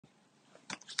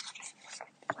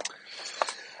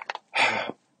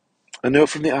A note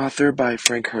from the author by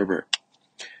Frank Herbert.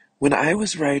 When I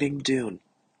was writing Dune,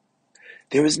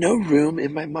 there was no room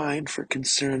in my mind for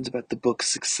concerns about the book's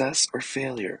success or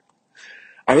failure.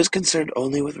 I was concerned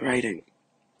only with writing.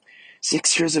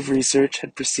 6 years of research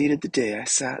had preceded the day I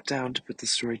sat down to put the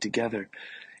story together,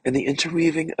 and the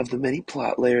interweaving of the many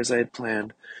plot layers I had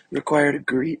planned required a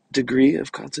great degree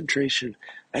of concentration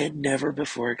I had never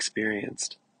before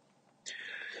experienced.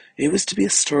 It was to be a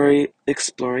story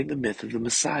exploring the myth of the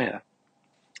Messiah.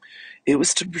 It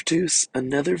was to produce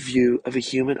another view of a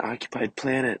human-occupied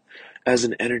planet as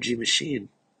an energy machine.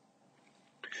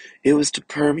 It was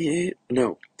to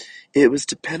it was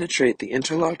to penetrate the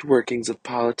interlocked workings of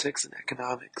politics and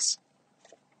economics.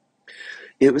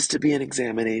 It was to be an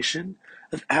examination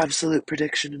of absolute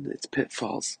prediction and its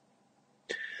pitfalls.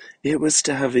 It was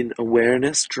to have an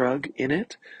awareness drug in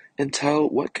it and tell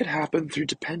what could happen through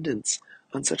dependence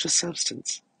on such a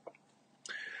substance.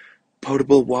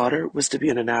 Potable water was to be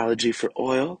an analogy for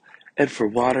oil and for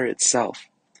water itself,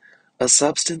 a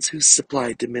substance whose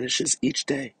supply diminishes each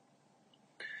day.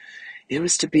 It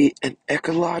was to be an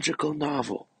ecological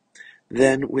novel,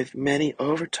 then with many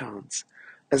overtones,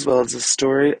 as well as a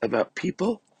story about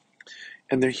people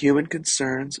and their human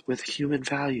concerns with human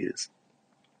values.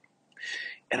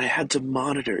 And I had to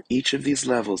monitor each of these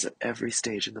levels at every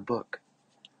stage in the book.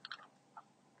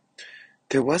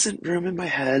 There wasn't room in my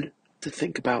head to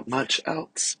think about much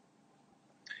else.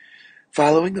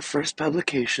 Following the first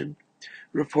publication,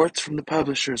 reports from the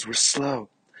publishers were slow,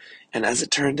 and as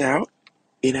it turned out,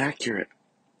 inaccurate.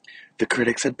 The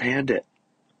critics had panned it.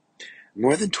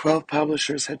 More than 12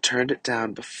 publishers had turned it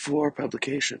down before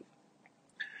publication.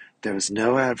 There was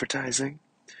no advertising.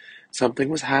 Something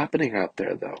was happening out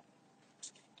there, though.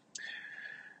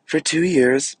 For 2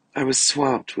 years, I was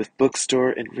swamped with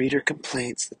bookstore and reader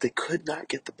complaints that they could not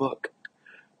get the book.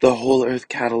 The Whole Earth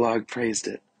catalog praised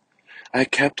it. I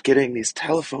kept getting these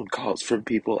telephone calls from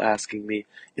people asking me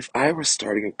if I were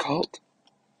starting a cult.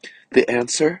 The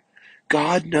answer?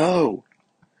 God, no!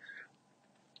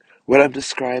 What I'm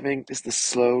describing is the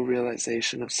slow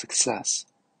realization of success.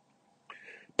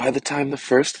 By the time the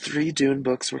first 3 Dune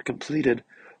books were completed,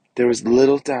 there was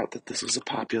little doubt that this was a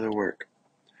popular work.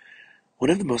 One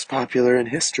of the most popular in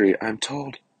history, I'm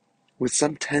told, with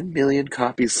some 10 million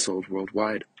copies sold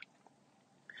worldwide.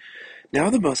 Now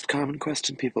the most common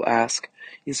question people ask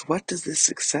is, what does this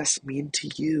success mean to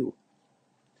you?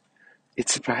 It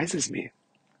surprises me.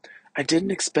 I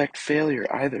didn't expect failure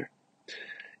either.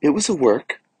 It was a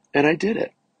work, and I did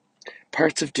it.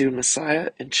 Parts of Dune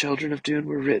Messiah and Children of Dune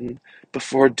were written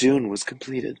before Dune was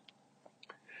completed.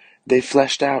 They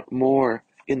fleshed out more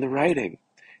in the writing,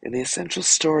 and the essential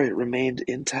story remained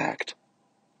intact.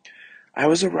 I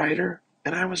was a writer,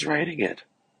 and I was writing it.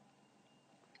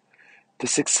 The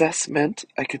success meant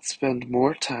I could spend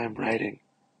more time writing.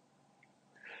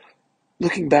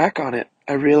 Looking back on it,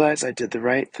 I realize I did the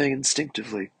right thing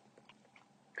instinctively.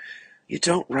 You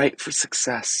don't write for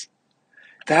success.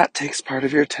 That takes part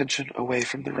of your attention away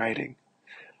from the writing.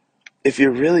 If you're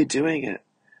really doing it,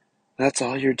 that's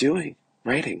all you're doing,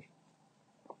 writing.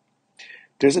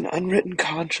 There's an unwritten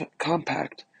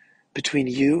compact between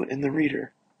you and the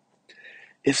reader.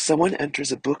 If someone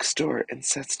enters a bookstore and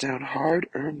sets down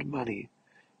hard-earned money,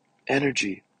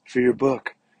 energy, for your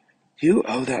book, you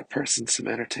owe that person some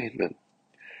entertainment,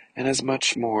 and as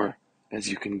much more as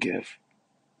you can give.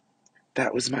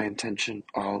 That was my intention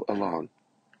all along.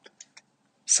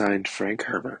 Signed, Frank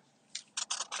Herbert.